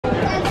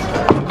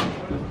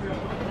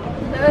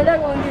Guarda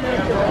come mi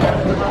faccio.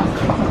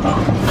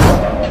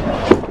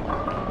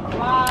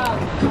 Wow,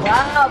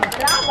 wow,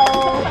 bravo!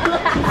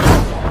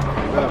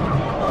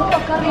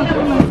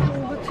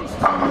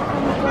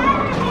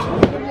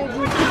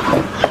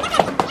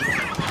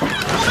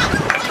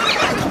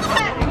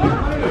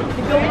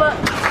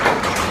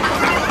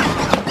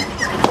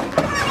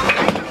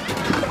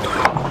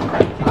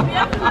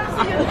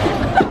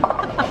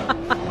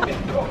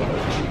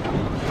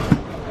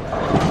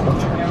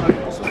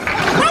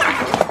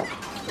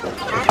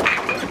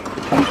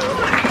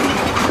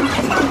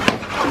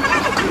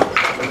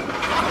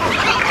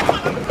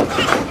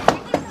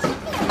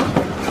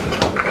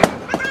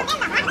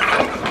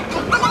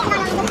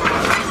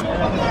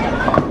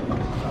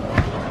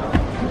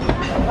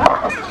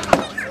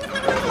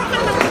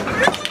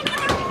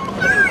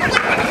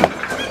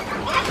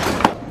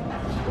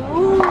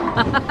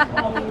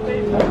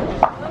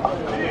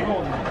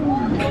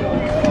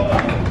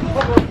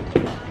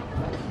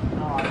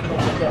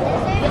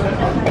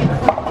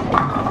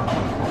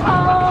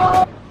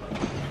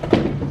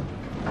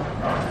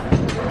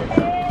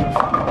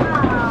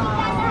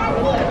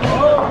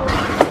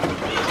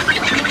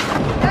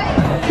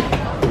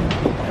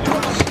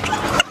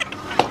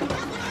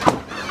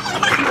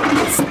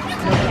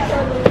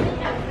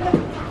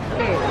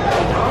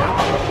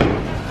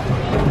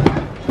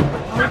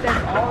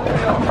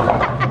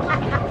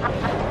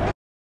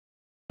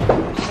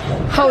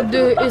 How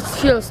do it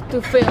feels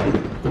to fail?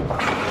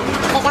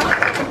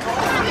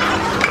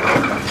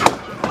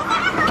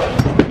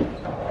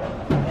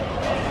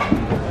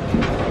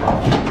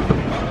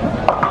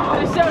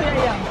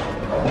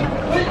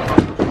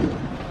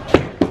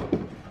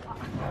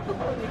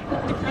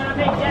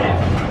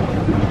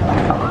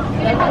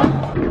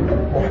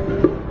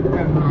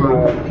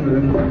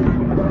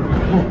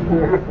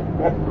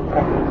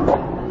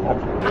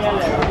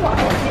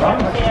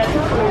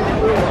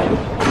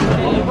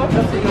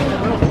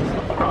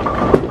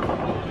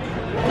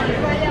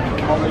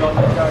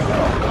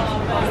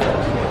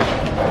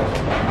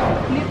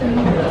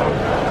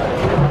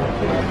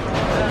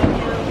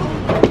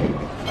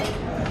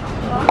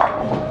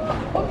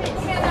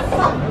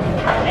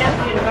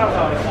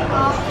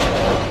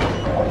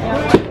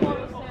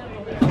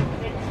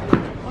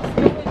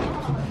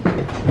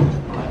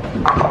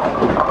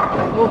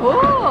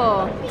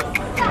 Oh!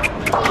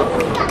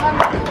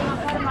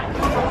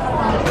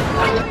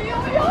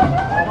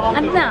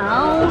 And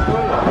now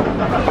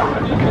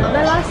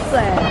the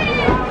lassi.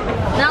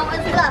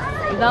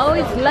 Now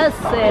it's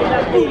lassi.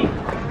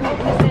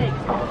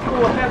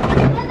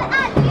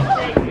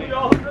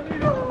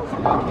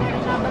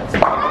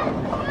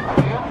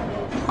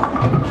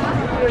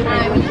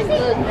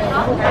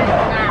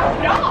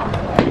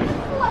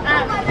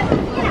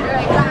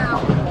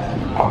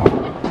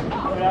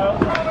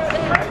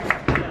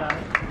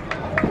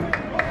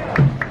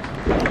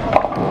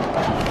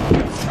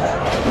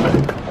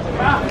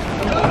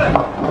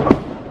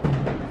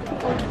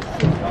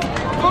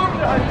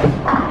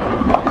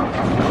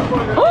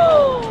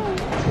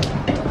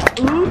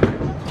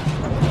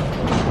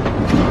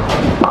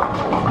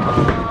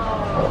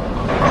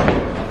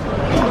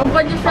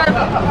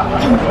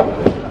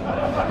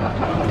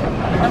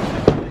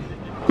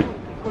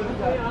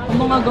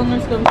 Många gånger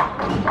ska vi...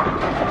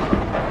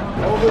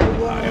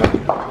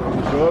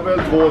 Kör väl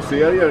 2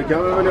 serier,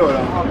 kan vi väl göra.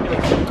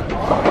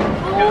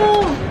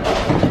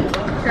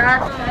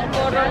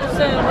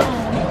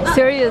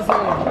 Seriously.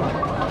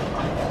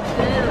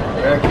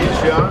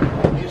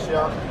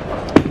 Kisha.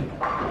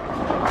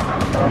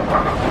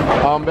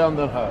 Använd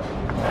den här.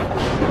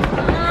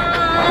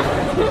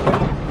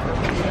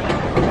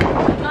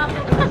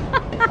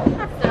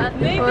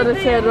 Vad det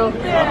ser då?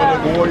 Ja,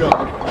 men det går ju.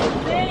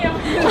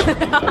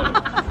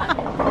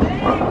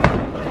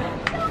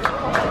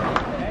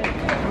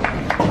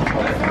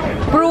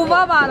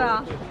 Prova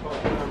bara.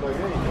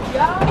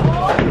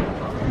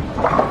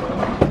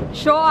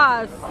 Show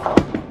us.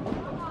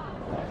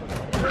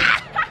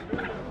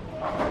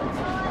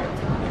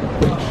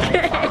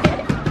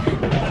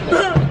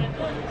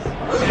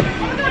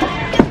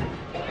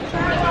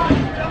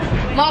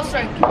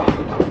 Monster.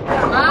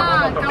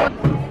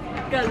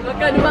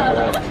 Kan du bara?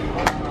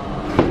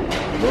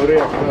 Då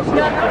räknas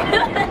det.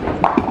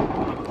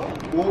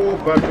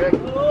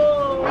 Perfekt.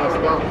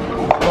 Nästan.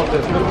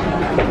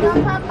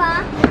 Pappa,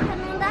 kan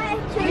man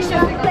där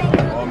köra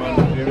pengar? Ja, men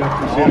det är rätt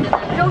att se.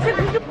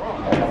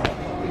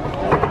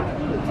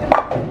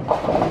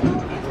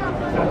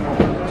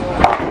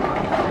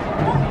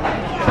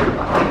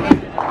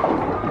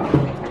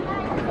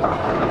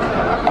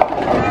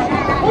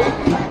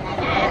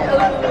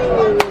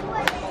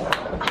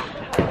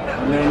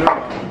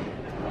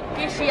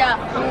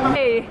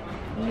 Hey.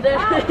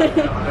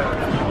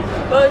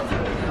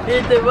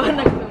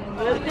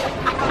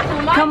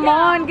 Come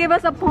on, give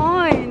us a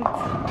point.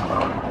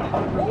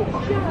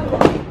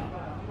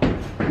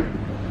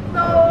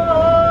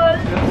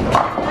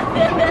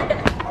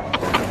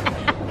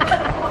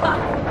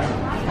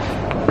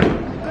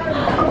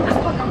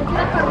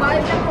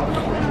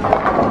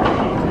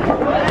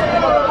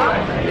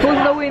 Who's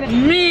the winner?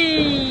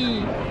 Me.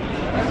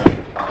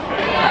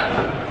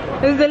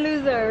 Who's the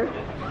loser?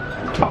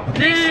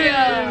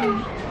 Videon.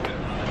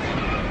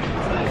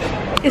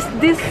 Is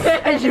this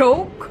a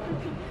joke?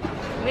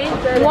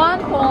 1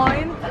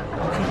 point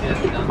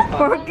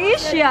for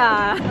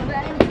Kisha.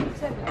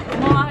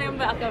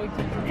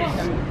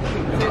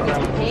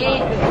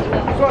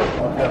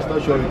 Nästa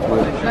kör vi 2.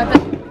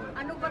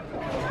 Ano ba?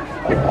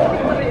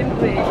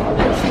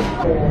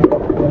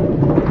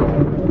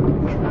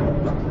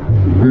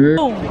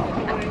 Boom.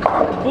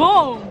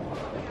 Boom.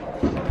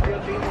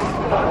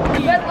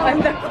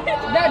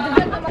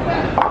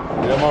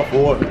 Det man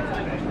får.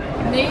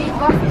 Nej.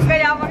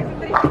 Kaya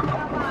makikita.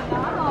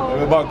 Jag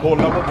vill bara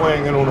kolla på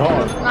poängen hon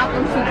har.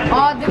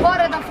 Ja, det var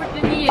redan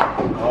 49.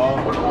 Ja.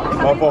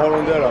 Varför har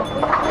hon det då?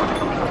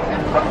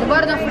 Det var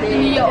redan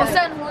 49 och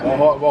sen hon...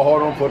 Vad har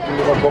hon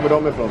 49? Var kommer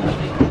de ifrån?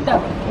 Ja,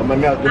 men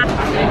med...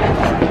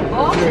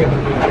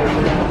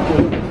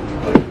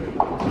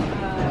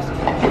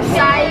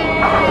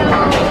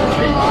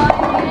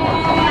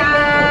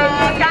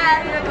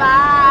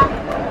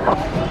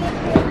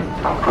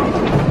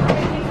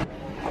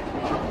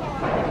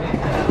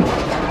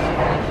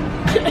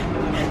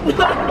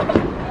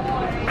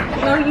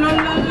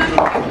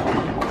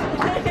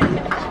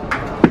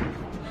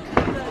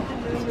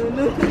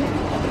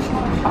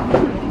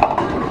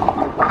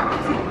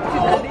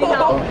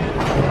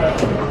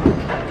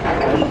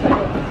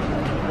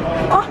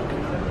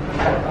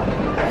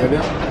 Är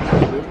det?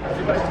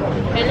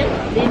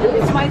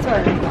 It's my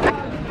turn.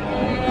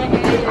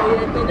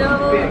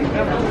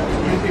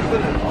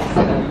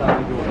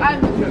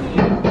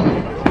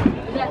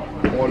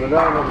 Håller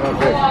där något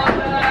perfekt.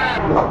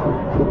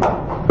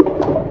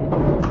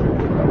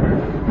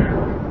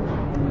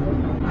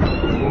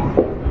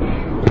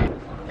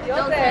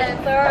 Your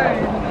turn.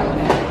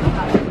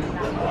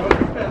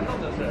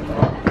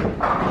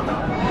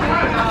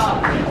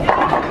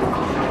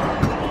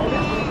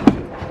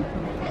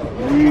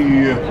 Oj.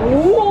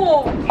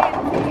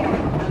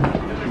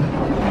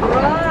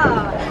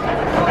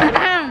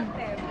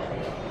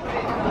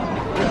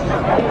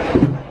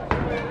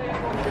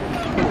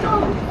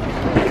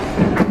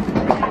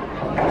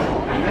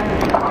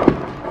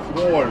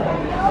 Svår.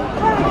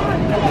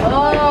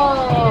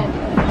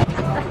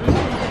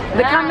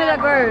 The camera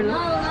girl.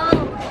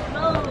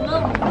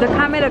 The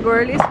camera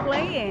girl is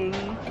playing.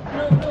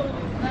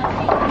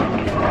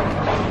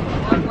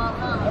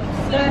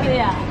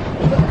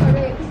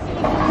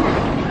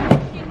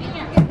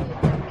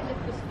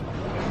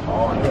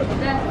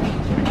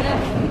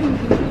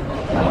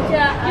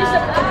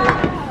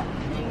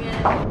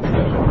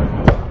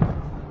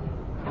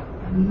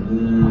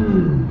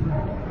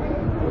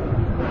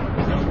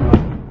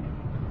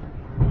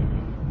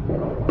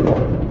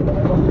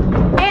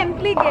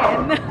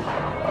 Äntligen!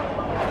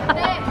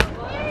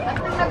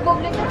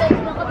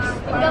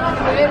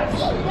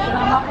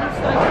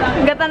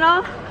 Gata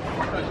no?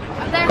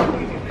 Ate,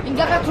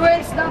 hindi ka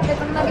trails na.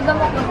 Ito na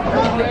nagdamok ng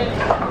problem.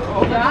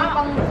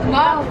 Pang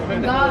wow.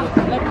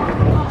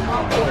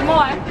 Mo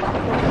eh.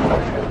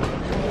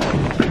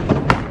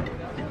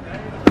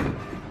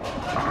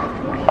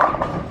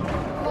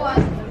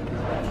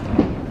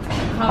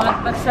 Hangat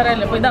pa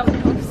sarili. Pwede ako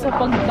sa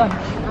pagkan.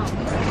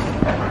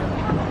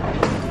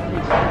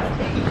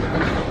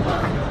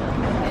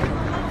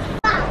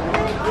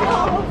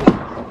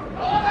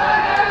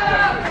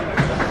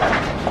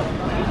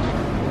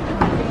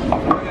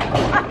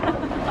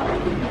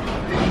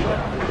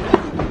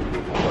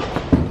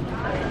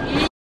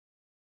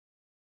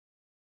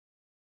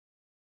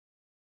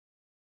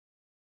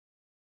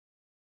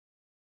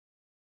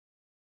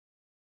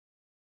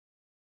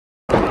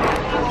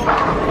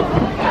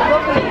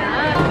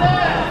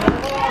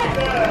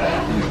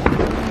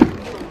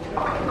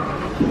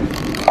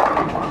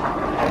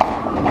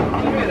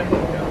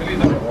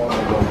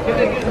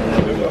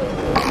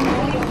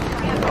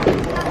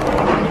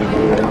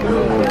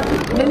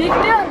 Danik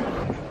niya!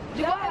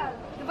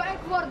 Di ba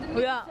Ecuador?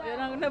 Kuya, yan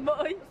ang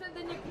nabaoy. Sa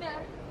danik niya.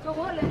 So,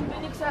 wala.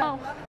 Danik sa...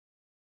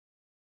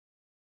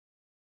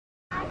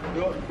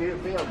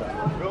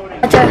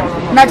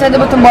 Nacha, di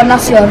ba itong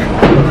bonus yun?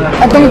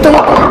 Itong...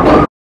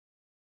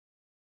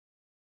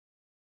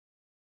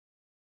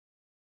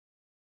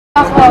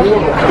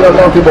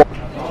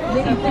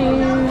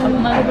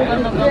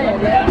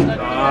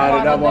 Nej, det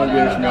där var en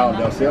grej som jag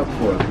aldrig har sett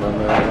förut, men...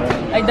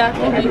 Ay, dati.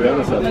 Ja, men du är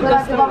det så.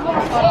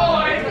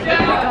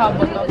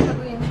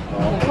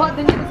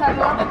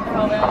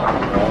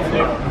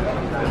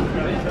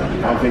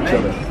 Han fixar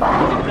det.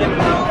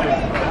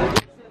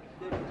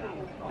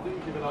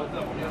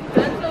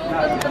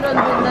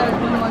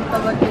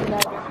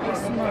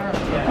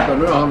 Så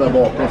nu är han där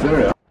bakom, ser du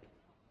det?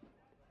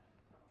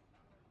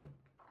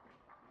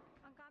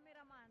 Ang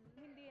cameraman,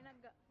 hindi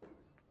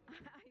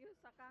nag-ayos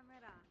sa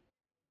camera.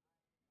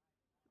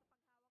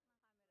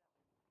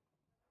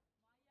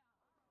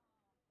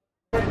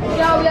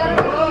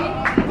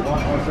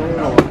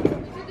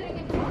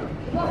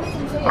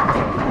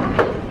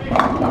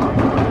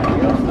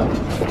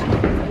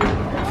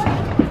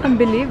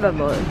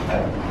 Unbelievable.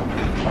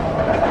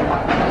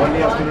 Vad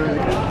läste du?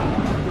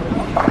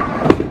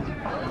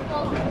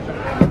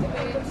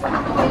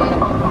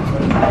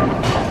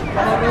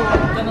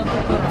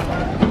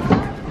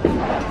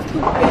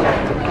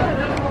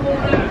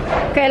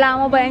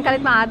 kailangan mo ba yung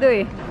kalitmado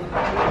eh.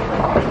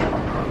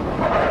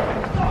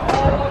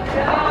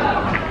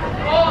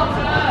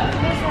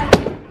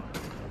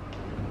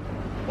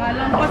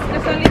 Palampas ka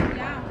sa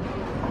linya.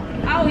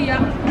 Aw, yak.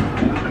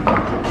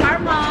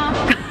 Karma.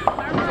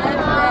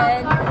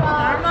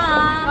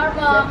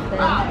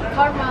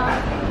 Karma.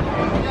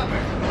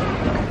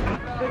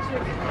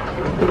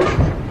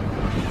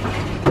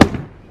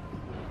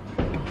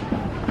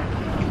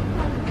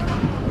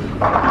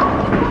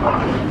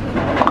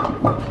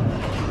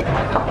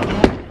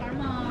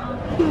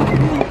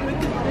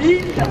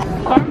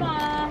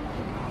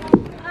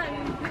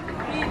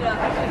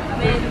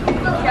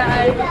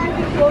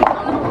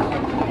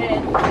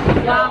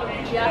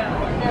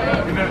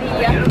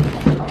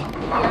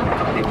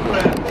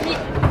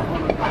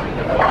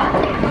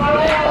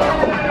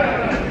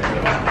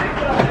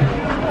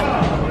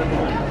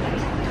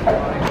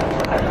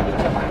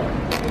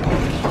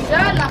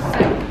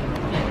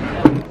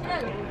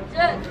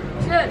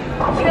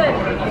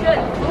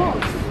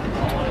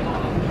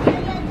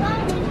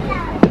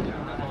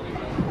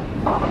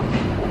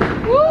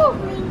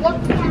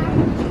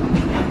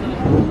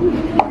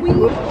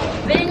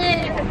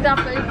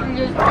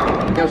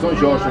 En som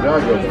kör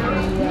sådär gubben.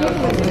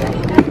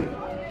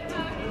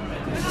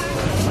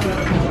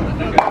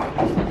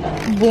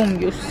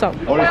 Boom, just så.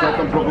 Har du sett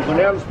en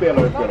professionell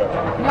spelare spela?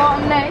 Ja,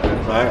 nej.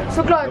 Nej.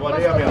 Såklart. Det var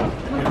det jag menade.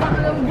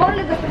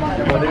 Vanligt att man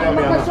Det var det jag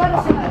menade. kan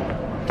köra så här.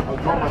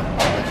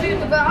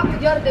 Du bör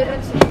alltid göra det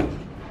rätt sätt.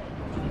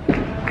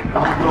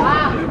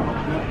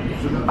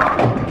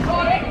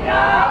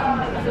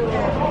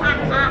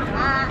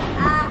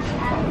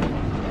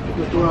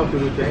 Jag förstår alltid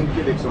hur du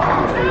tänker liksom. Man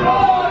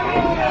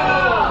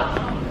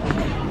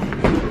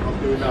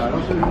ska ju lära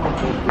sig hur man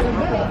får.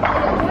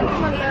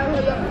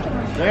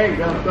 Nej,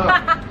 vänta.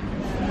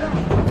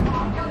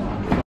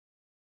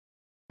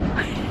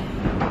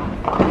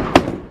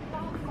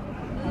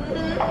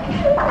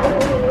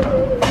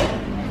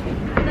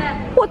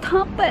 What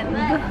happened?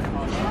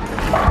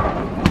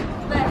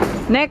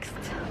 Next.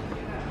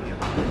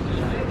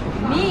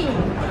 Me.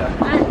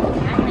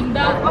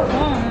 Handa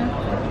ako.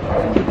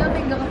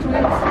 Dating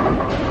naka-twins.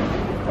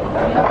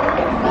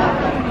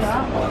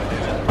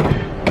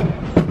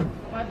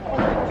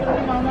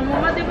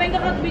 Mama, di ba yung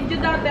kakat-video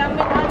dati?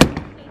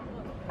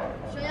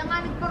 Siya nga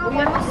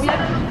nagpakabawas.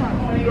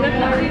 Uyan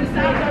lang rin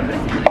sa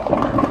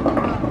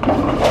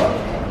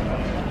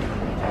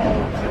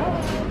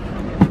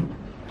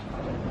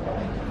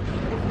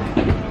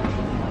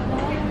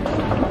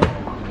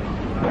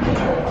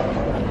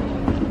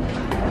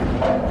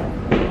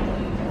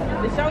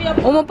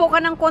Umupo ka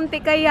ng konti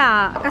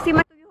kaya. Kasi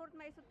matuyuhort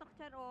maisutak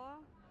siya oh.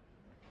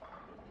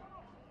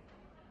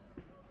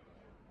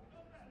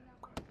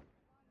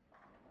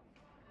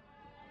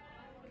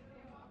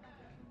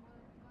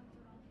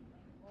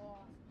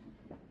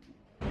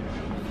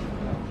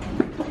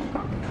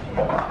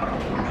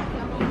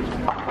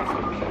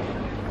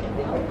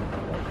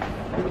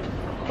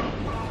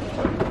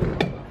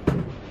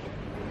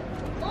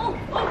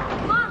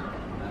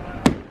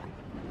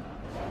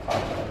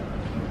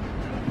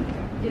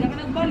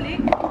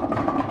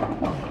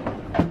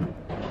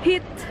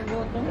 Hit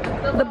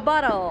the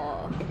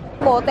bottle.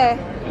 Bote.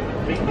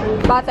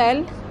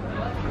 Bottle.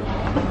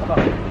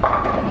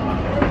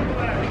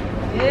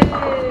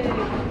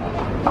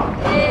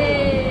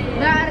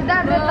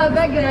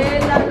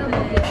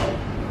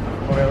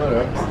 Vad menar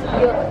du?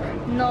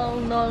 No.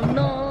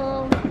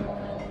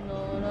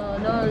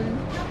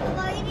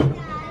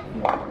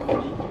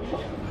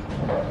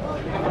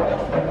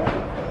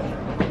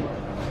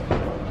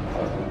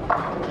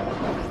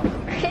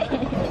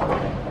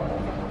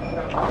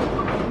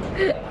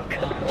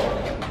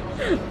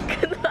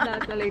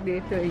 Latalay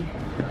dito eh.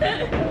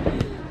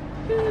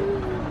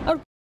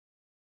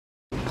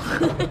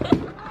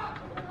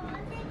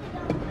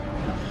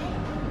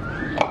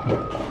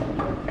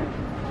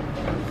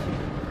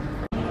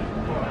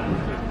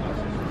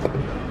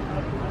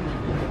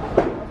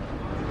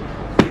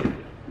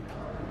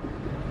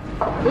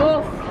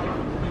 Oof.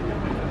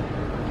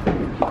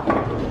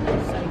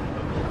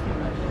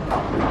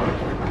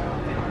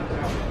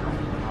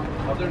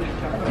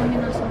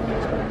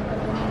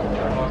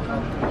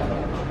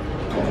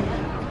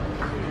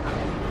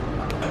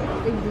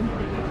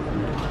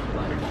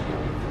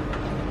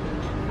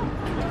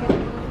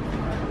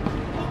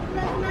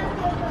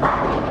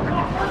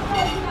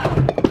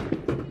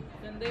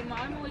 Ganda yung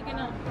maan mo, ka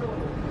na.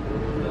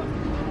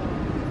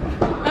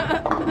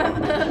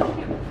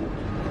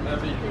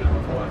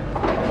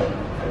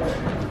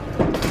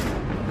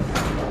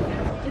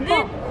 Hindi.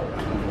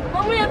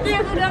 Mamaya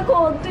tiyak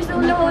ako. Ito sa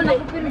uli-uli.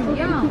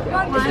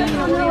 Ito sa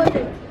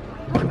uli-uli.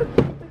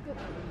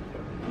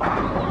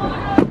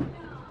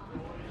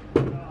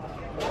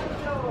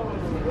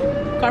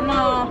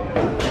 Karma.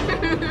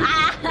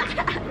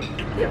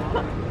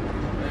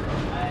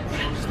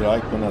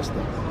 Strike på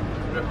nästa.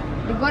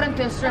 Det går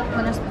inte att strike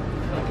på nästa.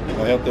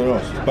 Vad heter det då?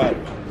 Spärr?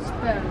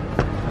 Spärr.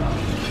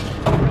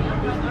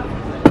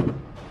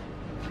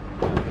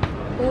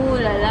 Oh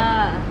la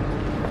la.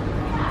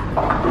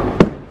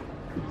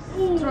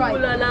 Try.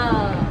 Ulala.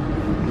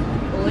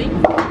 Oy.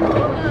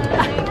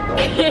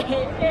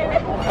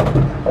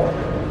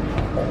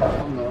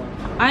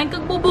 Ay,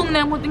 kagbubong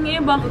na mo tingin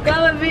iba.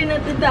 Kamabi na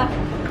tita.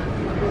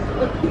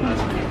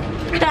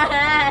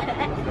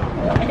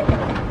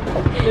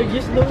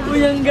 Lagis na mo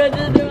yung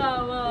ganda ni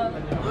mama.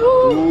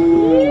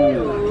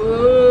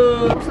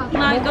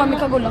 Nay, kami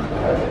kagulang.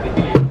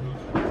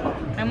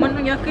 Ay, man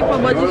nangyaki pa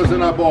ba? Gör en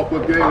sån här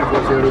bakåtgrej för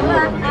att se hur det går.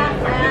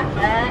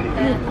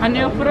 Han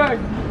är upprörd.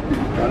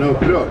 Han är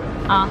upprörd.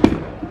 Ja.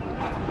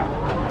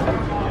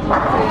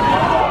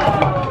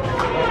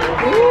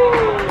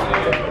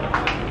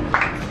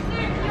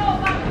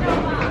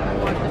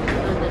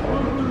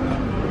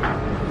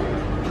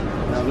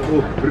 Han är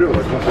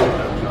upprörd.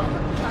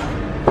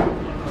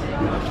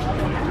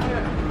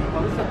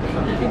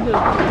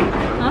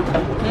 Ha?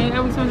 Ay,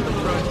 abig sabihin ito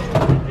upprörd.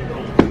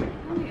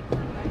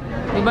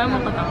 Diba mo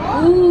katang?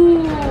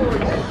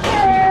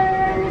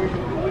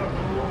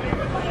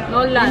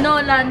 Nolan.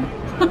 Nolan.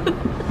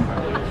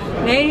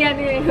 Nej, jag är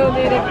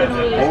direkt till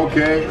Nolan.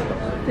 Okej,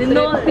 Till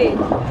Nolan.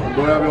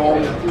 då börjar vi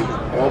om.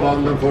 Jag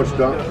vann den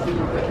första.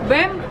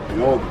 Vem?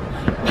 Jag.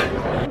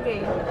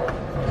 Okej.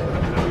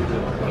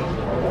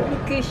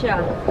 Kisha.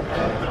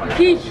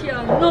 Kisha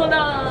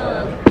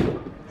Nolan.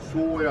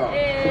 Så ja.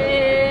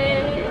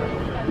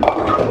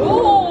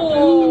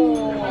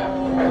 Oh!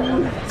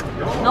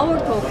 Now we're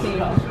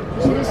talking.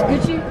 Is this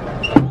Gucci?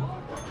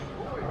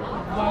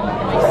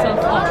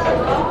 Myself up.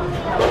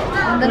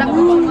 Ang dalang ko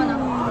naman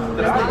ako.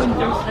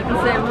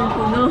 Nag-7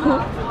 ko, no?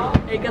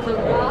 Ay,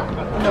 katulog.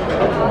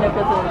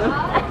 Nakatulog.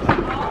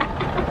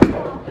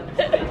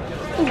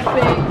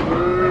 Tupe.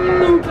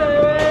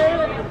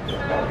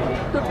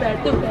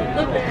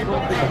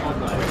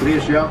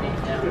 Tricia.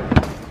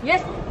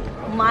 Yes!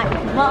 My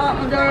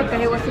mother.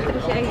 Kahit was si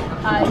Trisha ay,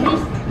 I miss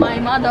my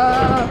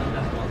mother.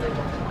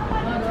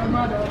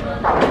 Mother.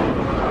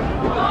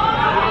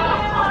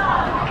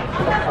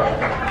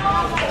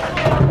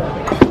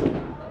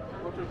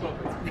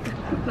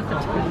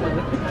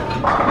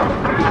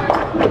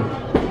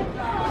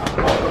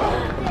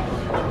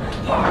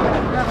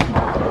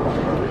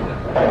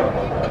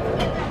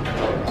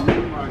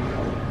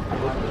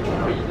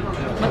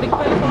 Matik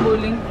pa yung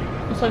bowling.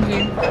 Usang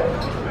game.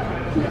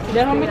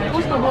 Diyan kami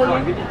tikus na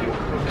bowling.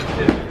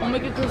 Ang may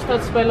tikus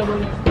stats pala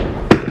bowling.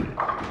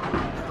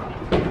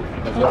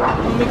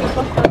 Ang may tikus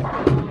stats.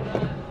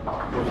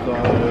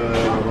 Kostar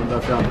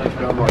 150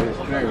 spänn varje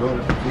sträng.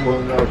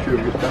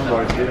 220 spänn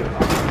varje sträng.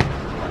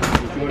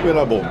 Du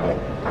spelar boll.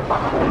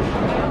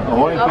 Jag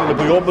har en kille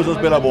på jobbet som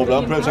spelar boll.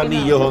 Han prövar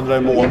 900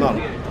 i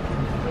månaden.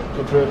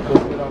 Så prövar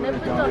jag spela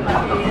amerikan.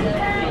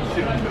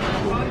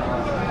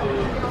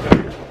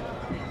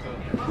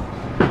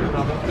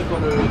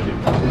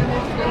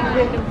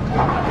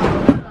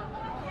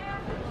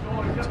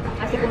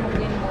 Kasi kung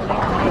mag-game mo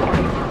ulit.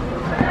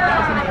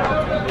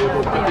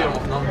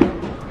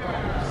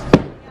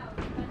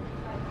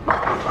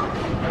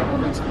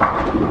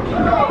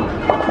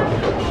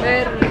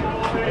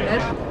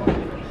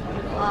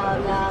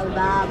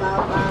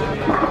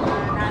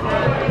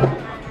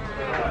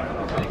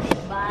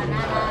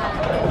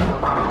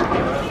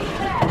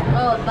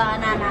 Oh,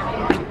 banana.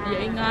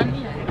 Iya nga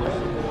niya.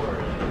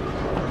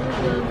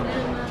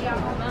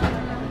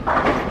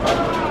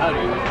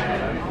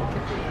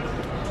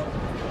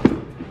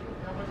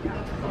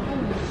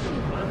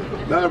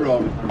 Det här är bra.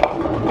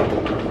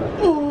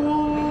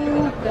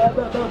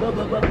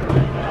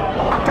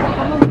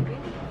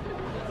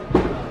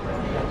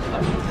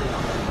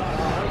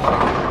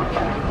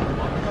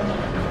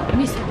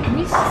 Miss.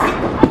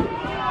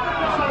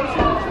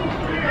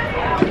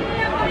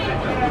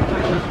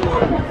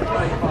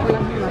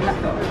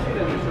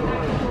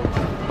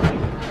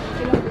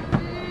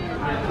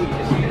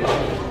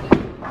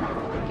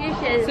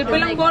 Si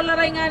pilang bola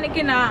rin nga ni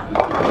kina.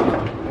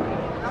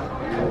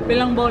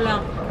 Pilang bola.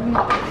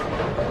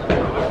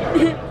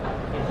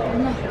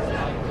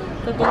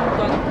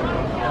 Katungkot.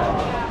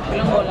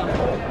 Pilang bola.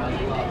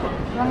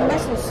 Ang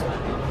besos.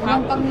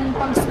 Ang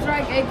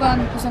pag-strike ay kan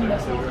isang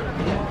besos.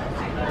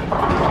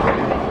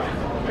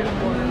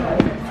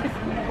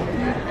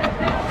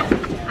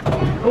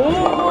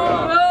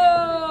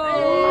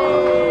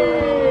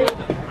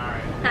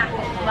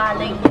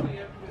 Baling.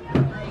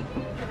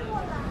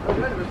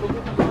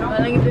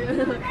 Balang ito.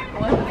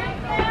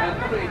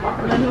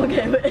 Wala na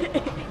mag-ewe.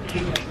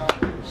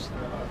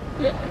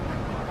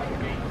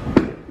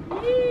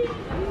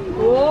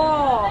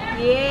 Oh,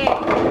 yeah.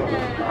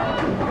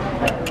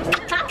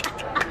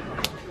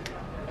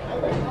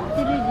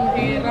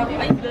 Hirap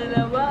ay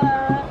dalawa.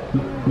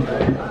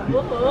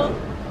 Oo.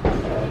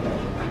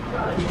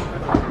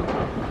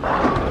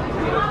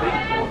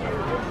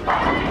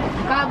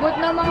 Kabot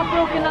na mga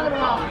pro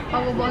kinagro.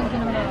 Pabubuan ko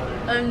naman.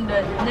 And the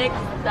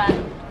next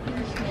time.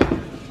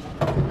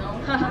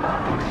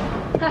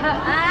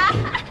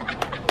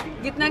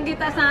 Gitnang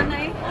kita sana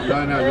eh.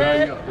 Den här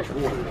är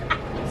jättesvår.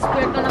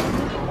 Square ka lang.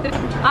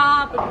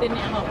 Pwede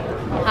niya ako.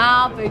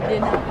 Pwede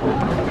na.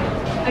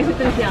 Ay, sa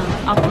tres yan.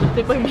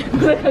 Pwede pa yun.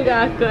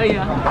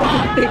 Nagkakaya.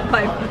 Take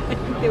 5.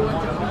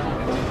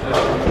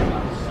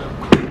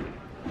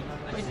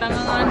 Tanga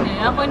nga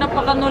niya. Ako'y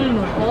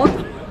napakanulnul. Oh,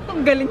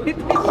 ang galing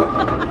nito siya.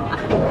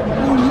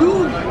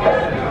 Ulul!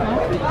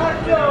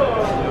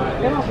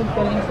 Kaya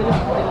mapagkaling sila.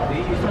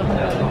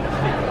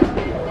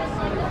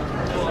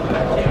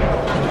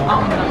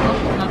 Ang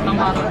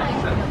natamara.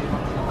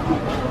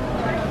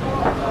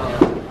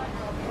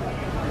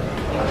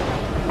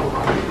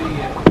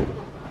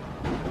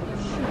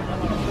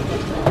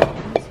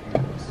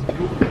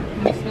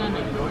 Miss nga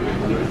na.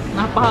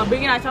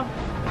 Napahabing na siya.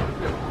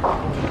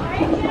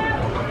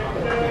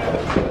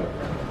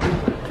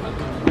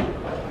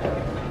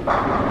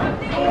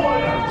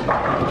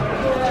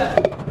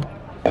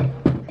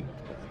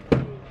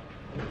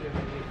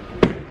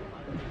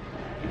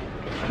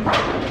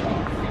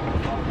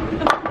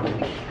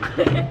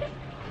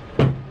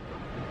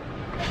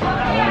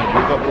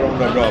 Buka på de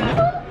där bra.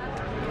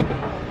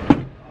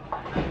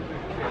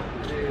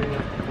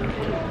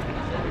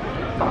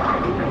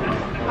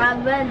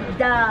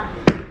 Amanda.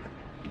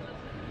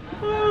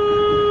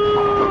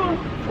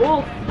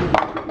 Oh!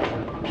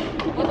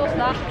 Utos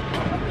na?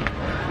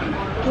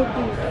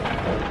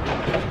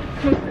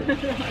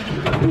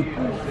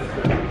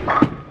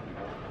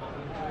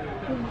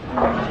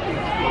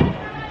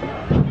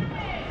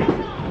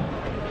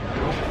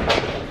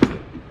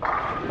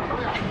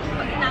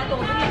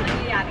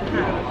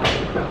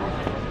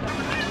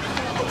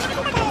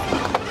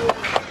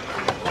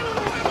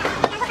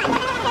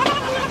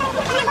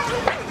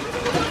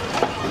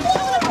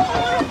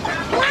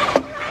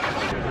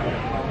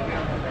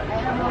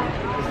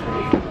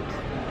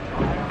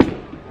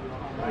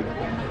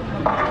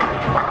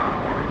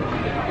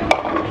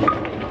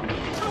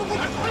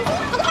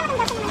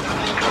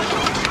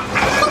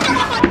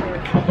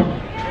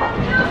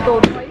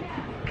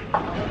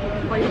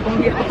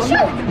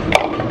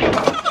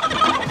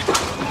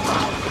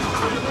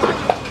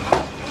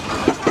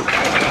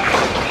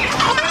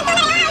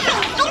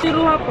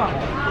 Siruha pa.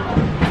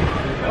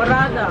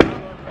 Parada.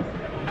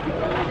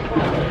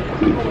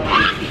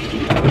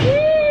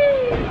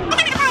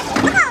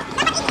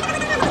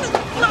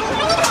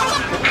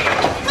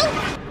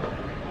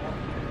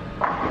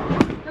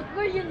 Ako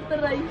yung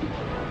taray.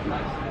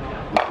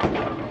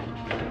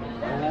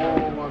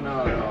 Åh, vad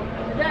nära.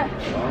 Där.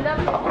 Där.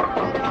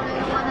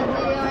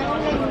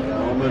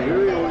 Ja, men nu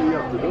är jag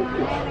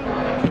jätteduktig.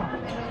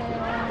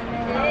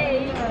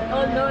 Hey.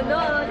 Oh no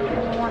no.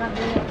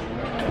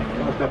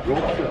 Jag ska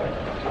plocka.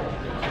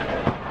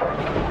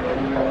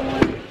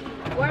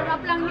 Warm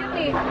up lang yun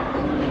eh.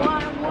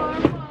 Warm up.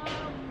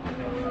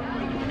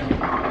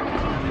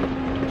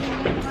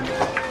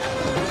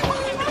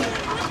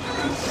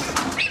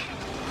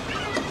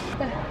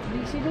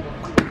 Busy na.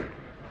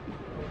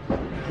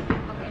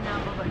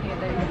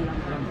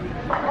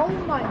 Oh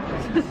my.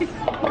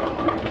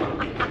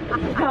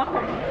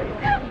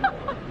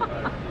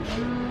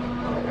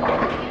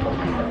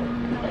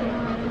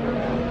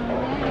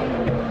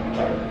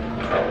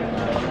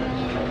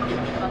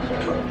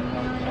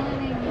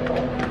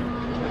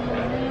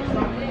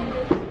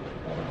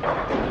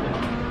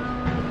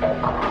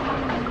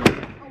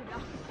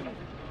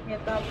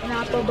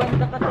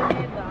 Napabanta ka to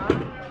neta.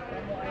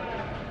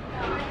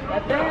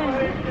 Ate.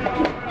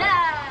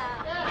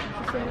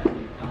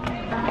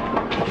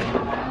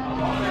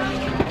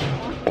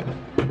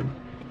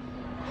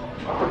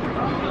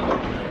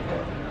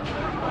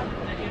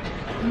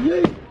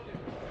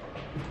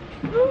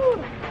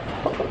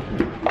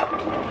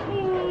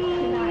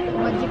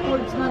 Magic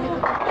words na nito.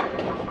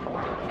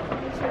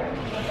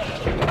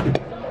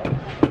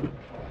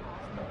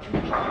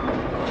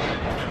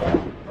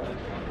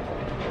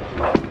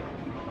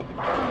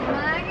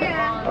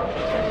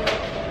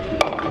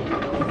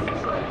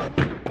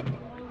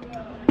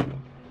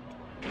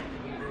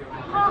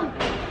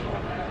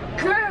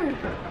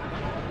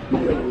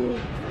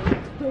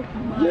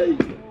 Yay!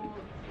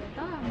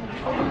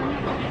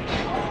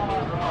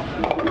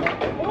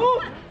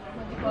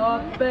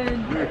 Open.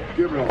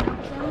 Mycket bra.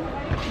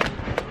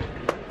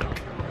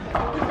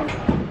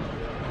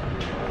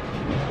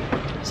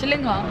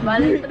 Siling ha?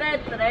 Balik tre.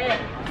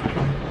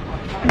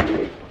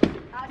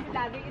 Kasi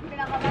lagi yung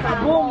pinakamata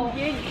ko. Boom!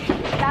 Yay!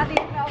 Dati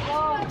yung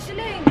ako.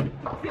 Siling!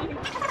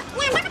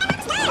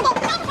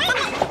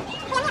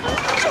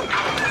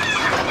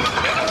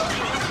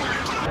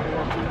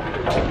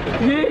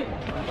 Yay!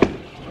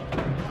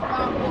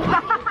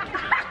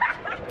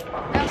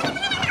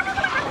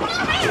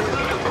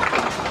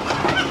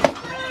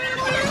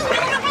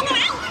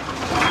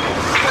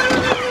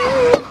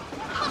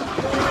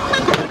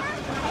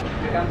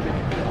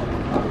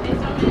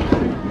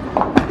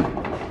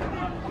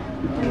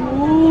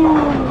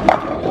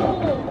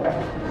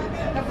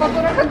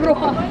 Nagpapura ka bro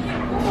ha.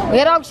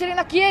 Pero ako sila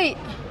nakiyay.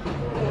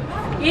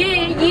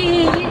 Yay!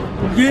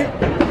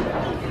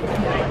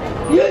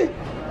 Yay!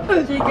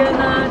 She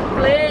cannot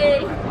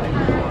play.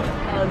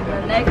 On the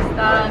next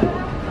time.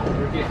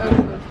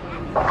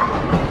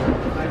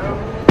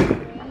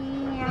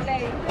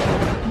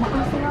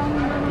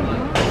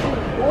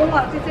 Oo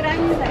nga,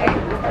 sisirahin niya sa eh.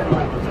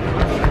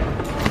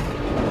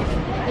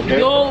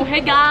 Yo! Hey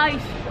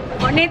guys!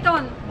 O,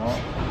 Nathan.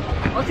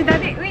 O, si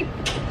Daddy, wait.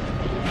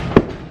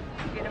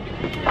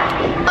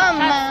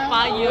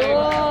 tired.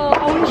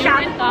 Oh,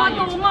 masyado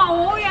tumatunga.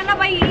 Oh, yan na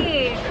ba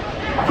eh.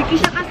 Sige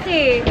siya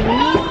kasi.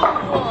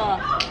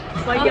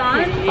 Ba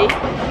yan?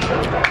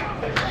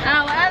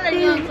 Wala na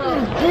yun.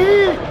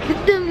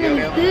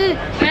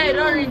 Hey,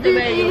 Rory, the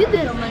baby.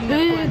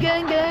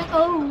 Gang, gang,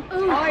 oh.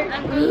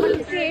 I'm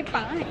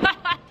concentrating.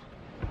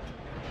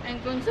 I'm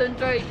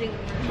concentrating.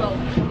 So,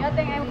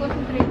 I'm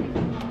concentrating.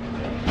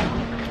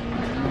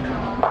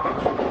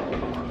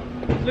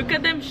 Look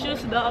at them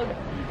shoes, dog.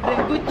 The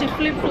Gucci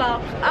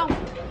flip-flops. Ow!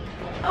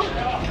 Ow!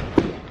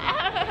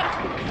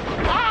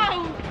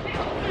 Ow!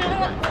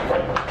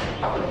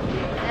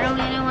 I don't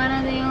really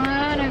wanna do it.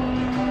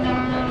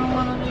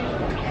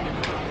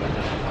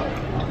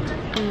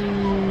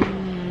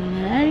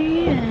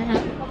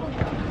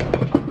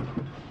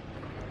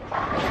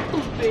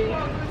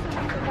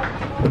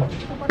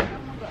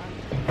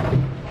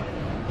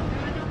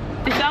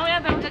 Tignan mo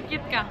yata,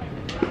 magkakit ka.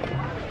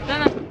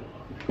 Sana.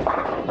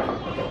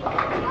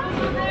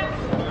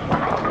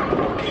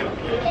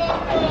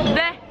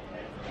 De!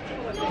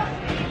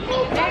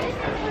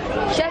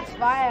 Shots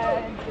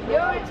fired.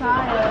 You're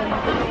tired.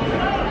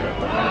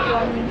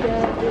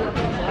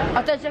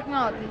 Okay, check me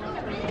out.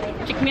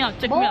 Check me out,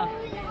 check me out.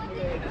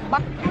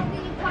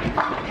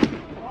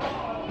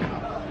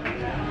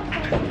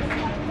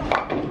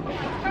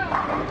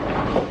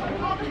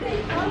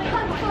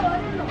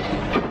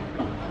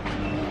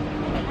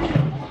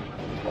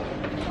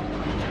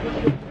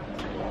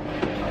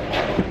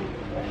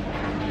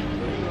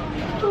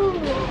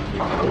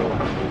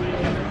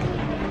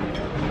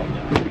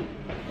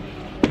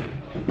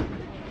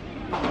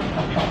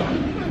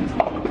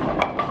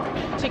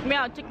 Check me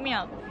out, check me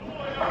out.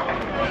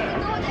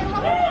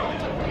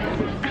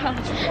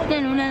 They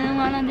don't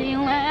wanna do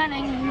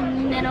wedding.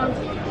 They don't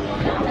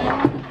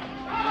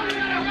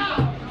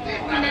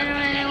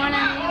really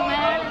wanna do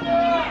wedding.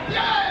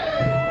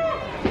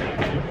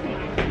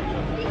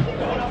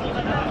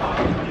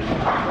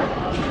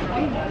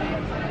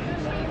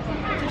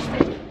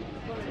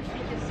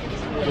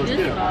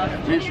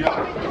 Tisha.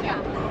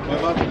 Med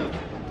vattnet.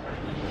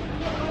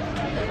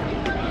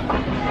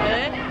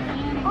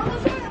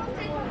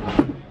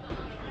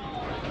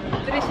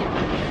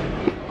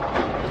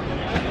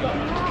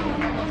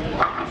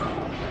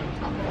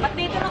 ba't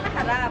dito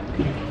nakaharap?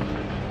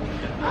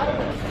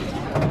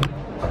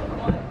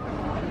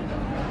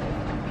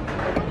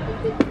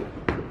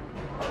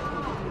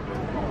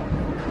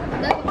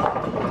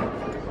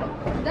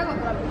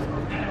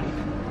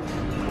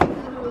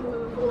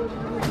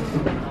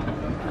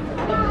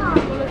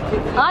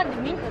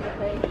 Demi.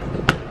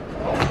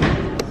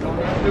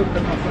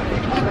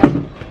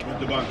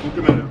 Inte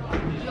bankkortet med det.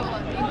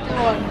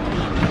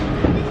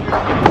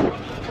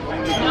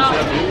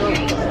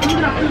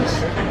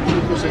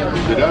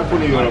 Det där får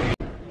ni göra.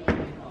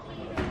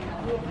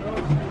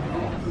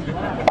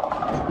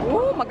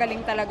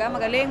 Magaling talaga.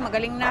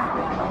 Magaling na.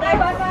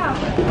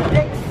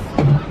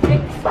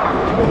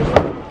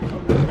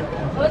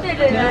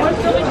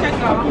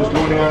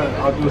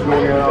 Att du slår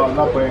ner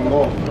alla på en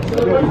gång.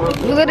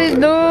 Look at this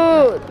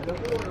dude.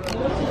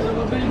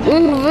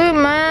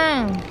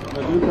 Man.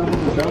 Men du kan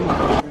inte känna.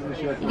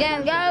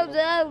 Gang goes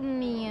up.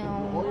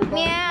 Meow.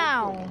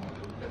 Meow.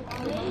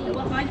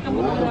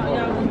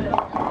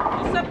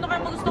 Stop na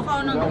kayo gusto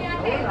ka ng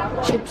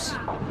Chips.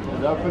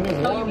 Därför ni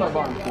hela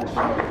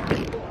bankkorten.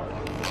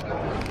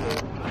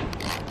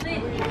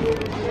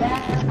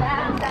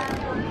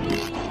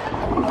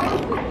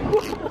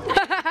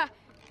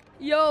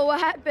 Yo, what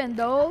happened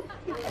though?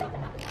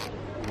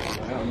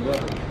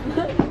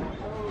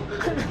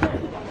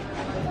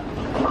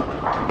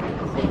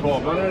 På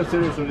tavlan ser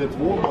det ut som det är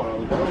två bara.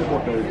 Och där är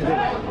borta det tre.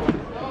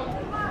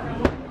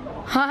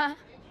 Haha.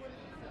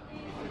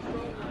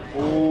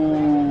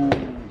 Oh.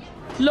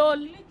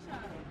 LOL.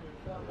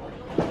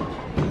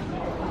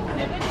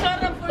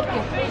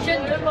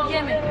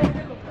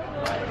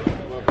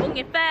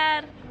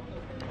 Ungefär.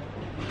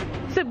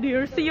 So do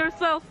you see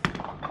yourself?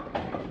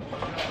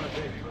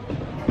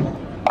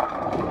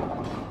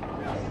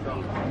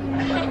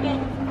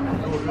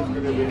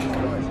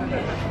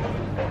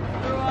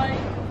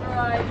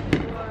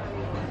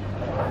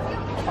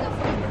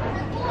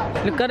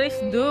 Look at this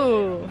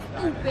dude.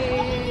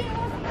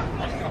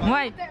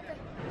 Wait.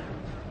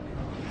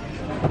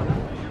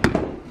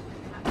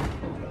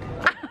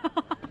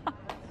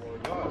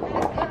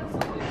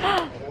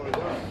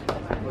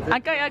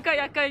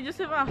 Akay,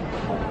 Josefa.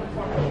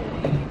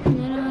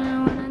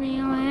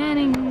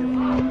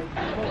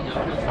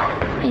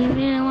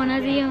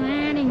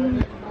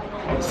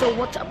 So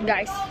what's up,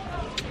 guys?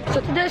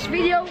 So today's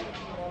video,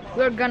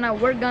 we're gonna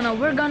go.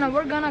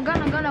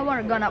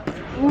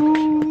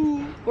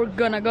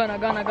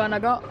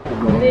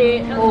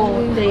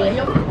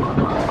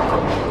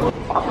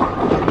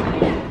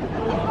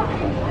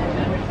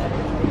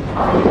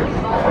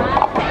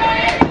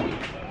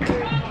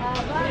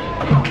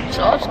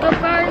 So let's go,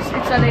 guys.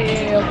 It's a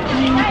little.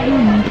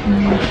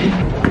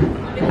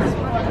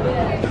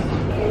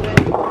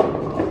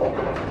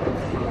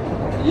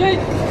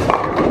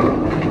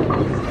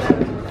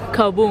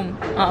 Kaboom.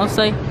 I'll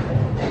say.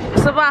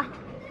 Isa pa.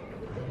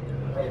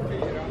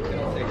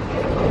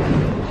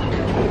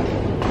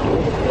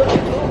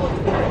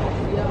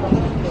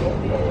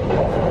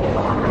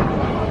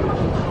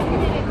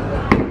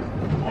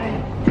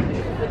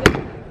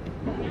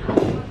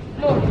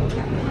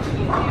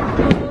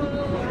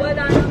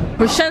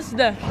 Hur känns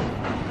det?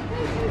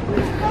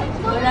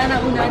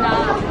 Unana.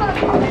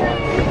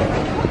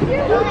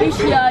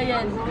 Isya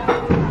yan.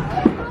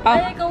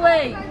 Take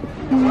away.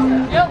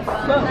 Yup.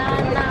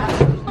 Banana.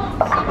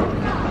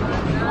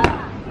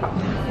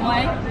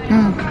 Okay?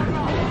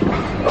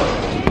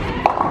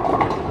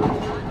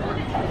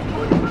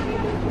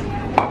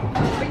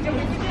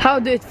 How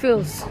do it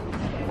feels?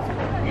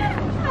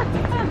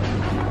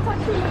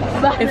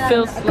 It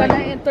feels Can like...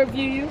 I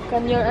interview you?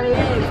 Can you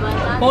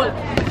Hold.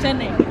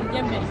 Sen eh.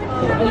 Ge mig.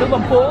 Jag lurar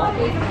på.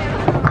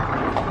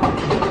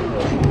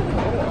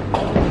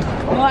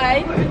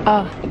 Nej.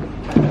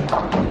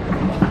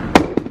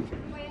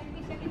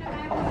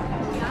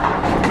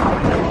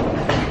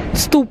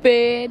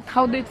 Stupid.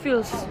 How do it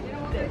feels?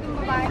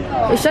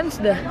 Hur känns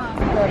det?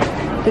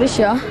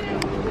 Grisha?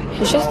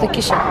 Hur känns det,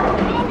 Kisha?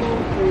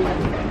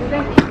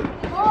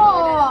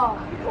 Ja.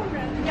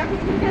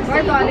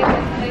 Brolate.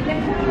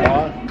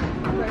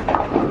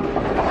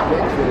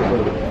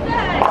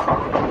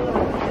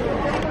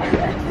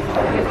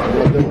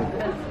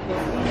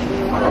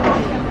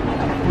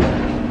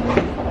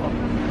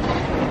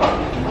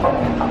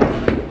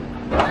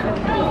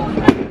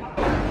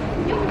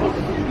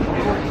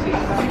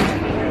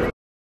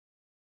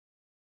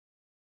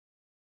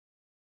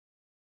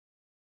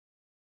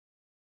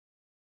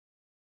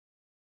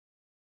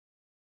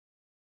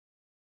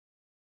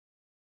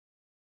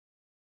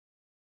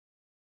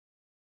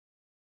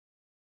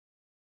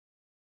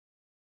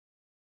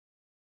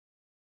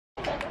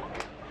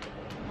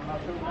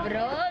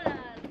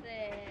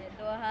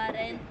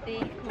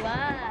 224.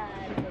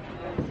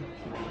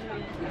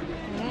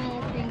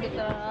 Tinggi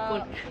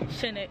Hold. tak.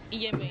 Sen eh.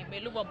 Ge mig.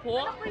 Jag lurar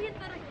på.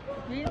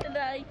 Inte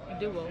dig.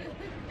 Du var.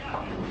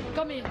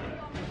 Kom in.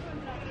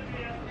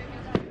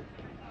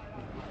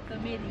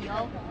 Familj.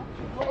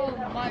 Oh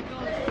my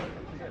god.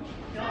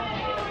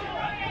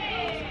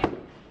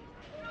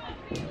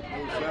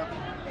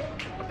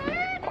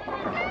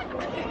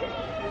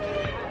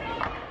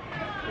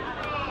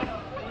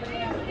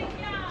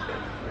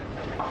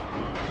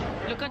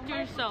 Look at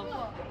yourself.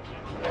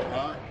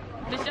 Ja.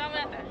 Du kör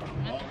med det.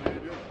 Ja, det är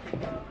det.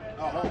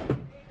 Jaha.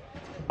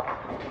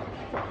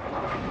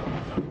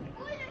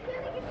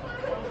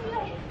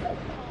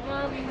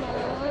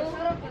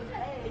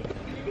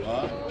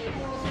 Ja.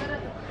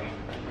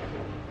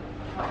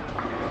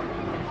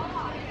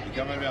 Vi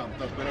kan väl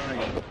vänta, spelar det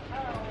ingen roll.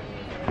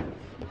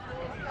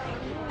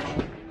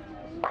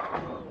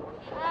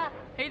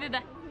 Hej det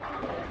där.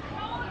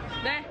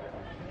 Det.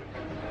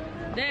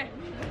 Det.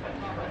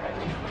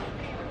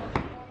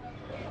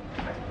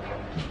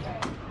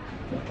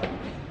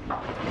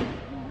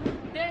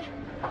 Det.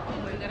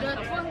 Du har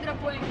 200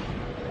 poäng.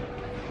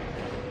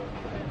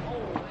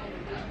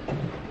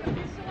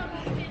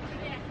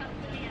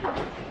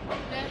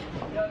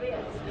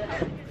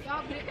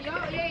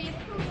 Jag är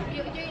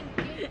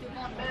inte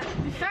van.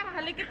 Siya,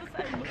 halika to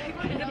sa ibo.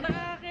 Hindi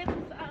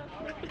nakakakita sa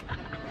ako.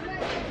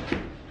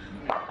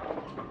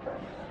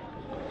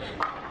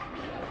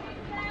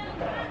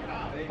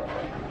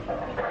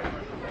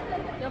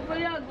 Jag får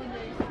jag gå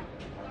nu.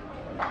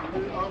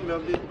 Du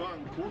använder ditt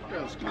bankkort,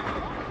 älskling.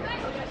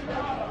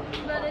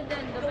 Var är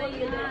den? De är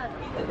ju här.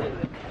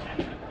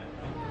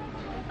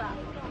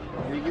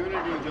 Ligger väl i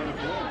din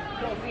telefon?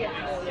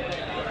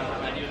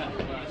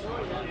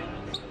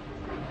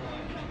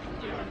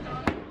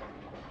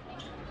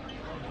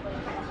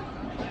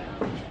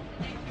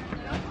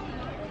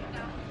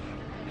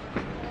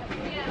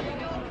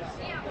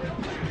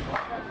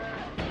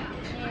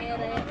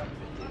 Nere.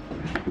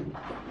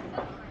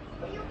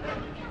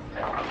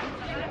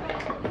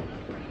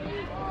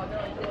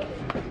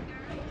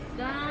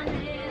 Där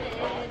nere,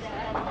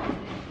 där.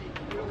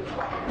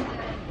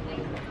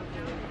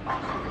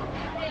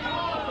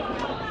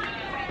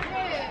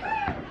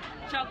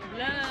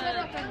 Chocolate.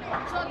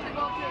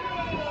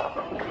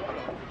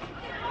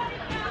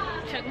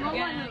 Check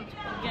gang.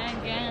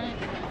 Gang.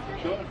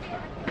 Kör.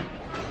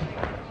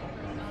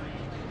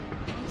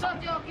 Så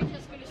att jag och Kisha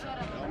skulle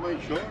köra. Ja,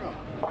 men kör då.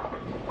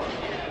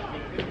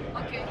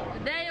 Okej.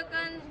 Där jag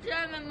kan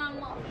köra med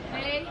mamma.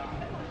 Nej.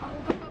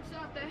 Hon kan också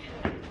att det.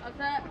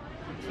 Alltså,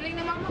 Så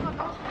länge mamma var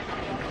bra.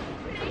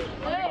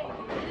 oj.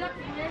 Relax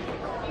mig.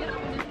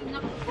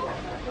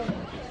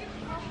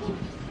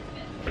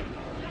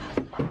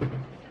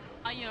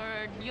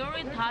 Tired. You're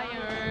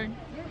retired.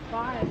 You're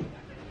fine.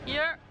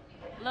 You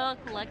look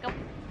like a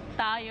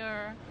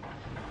tired.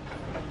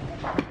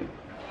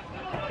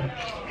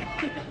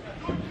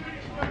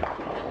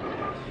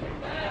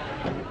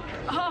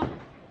 Oh.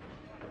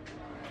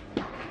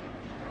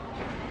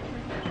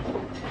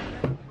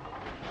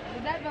 Det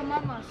där var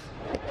mammas.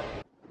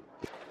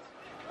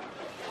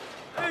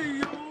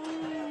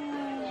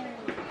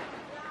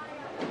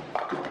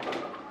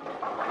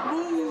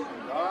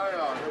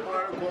 Ja, nu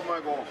börjar det komma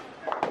igång.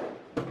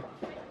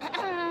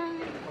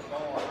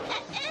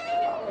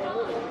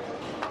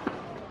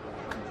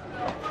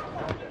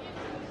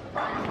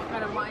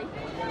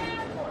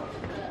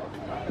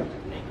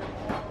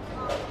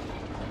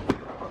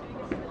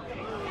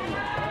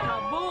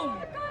 Boom.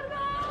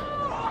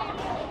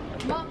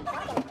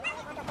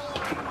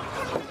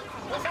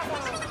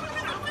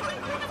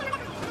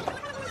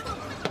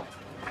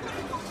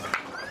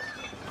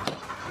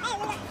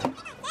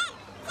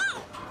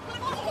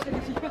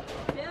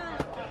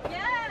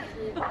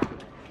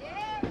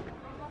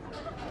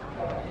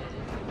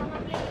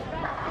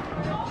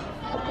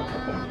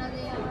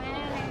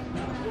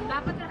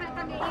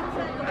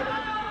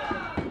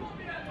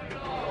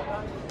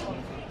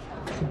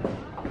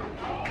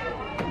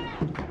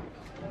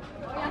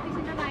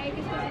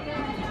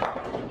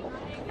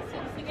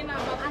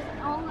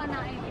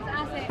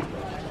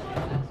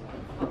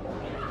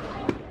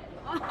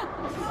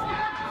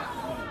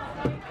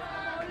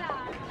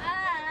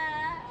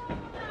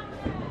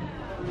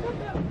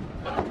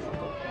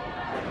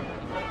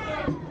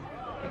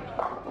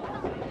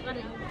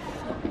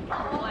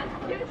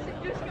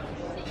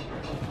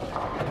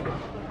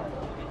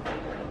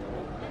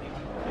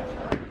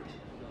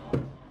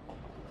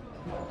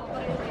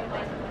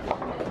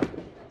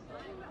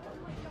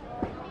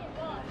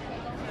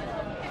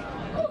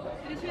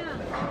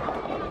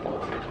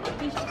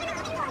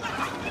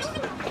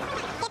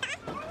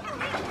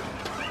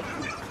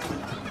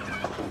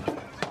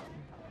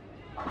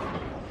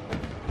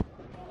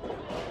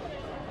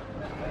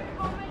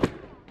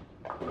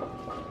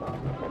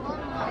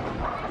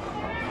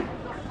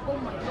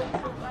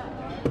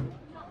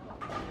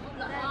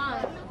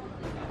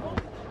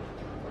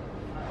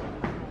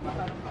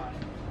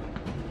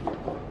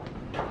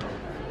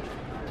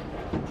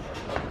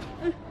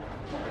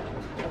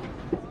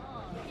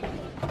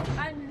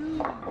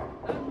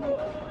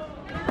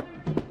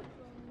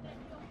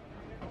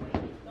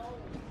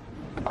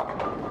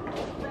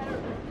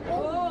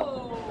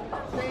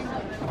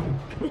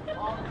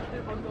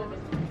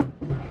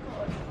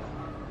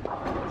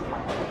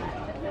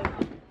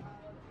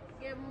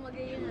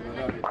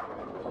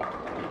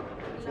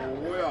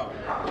 Soja.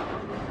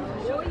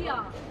 Soja.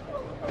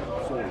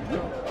 Soja.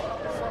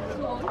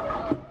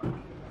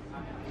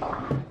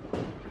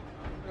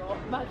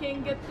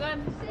 Makingit kan.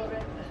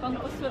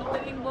 Pangpaswerte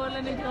yung bola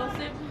ni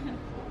Joseph.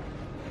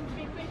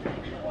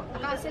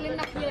 Kasilin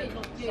na yay.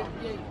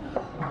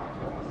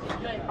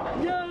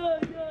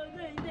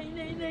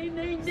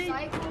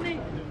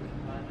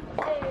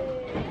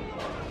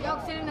 Yok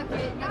silin na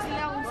yay.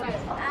 Nagsila akong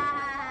side.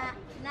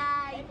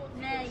 Nej.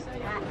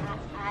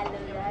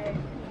 Handlar.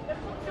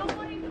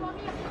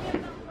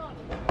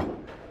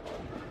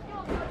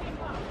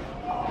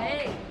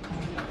 Hey.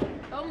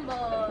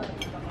 Tomboy.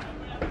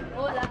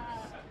 Hola.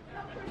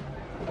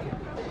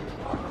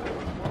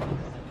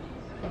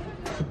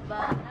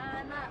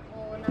 Banana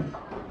una.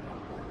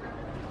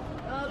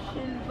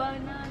 Apple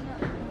banana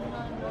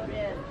una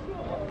morel.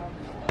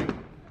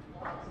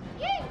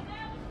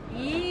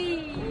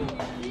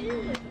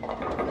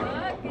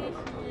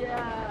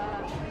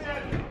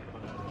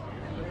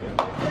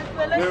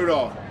 Nu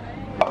då?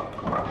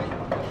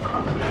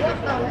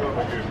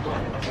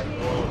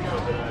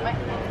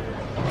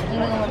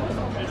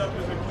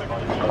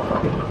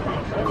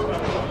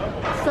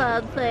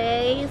 Sad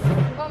face.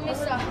 Kom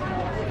missa.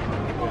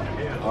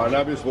 Ja, det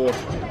här blir svårt.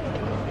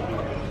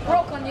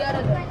 Bro kan göra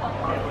det.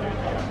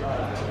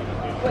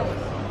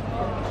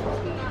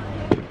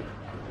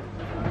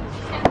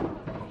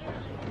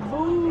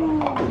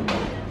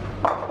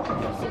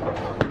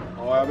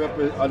 Ja, jag vet,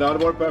 ja, det hade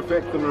varit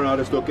perfekt om den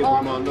hade stuckit på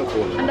de andra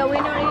två. And the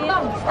winner is...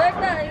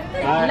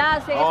 Nej.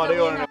 Lasse is Ja, the det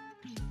gör winner.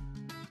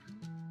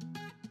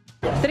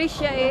 den.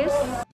 Trisha is...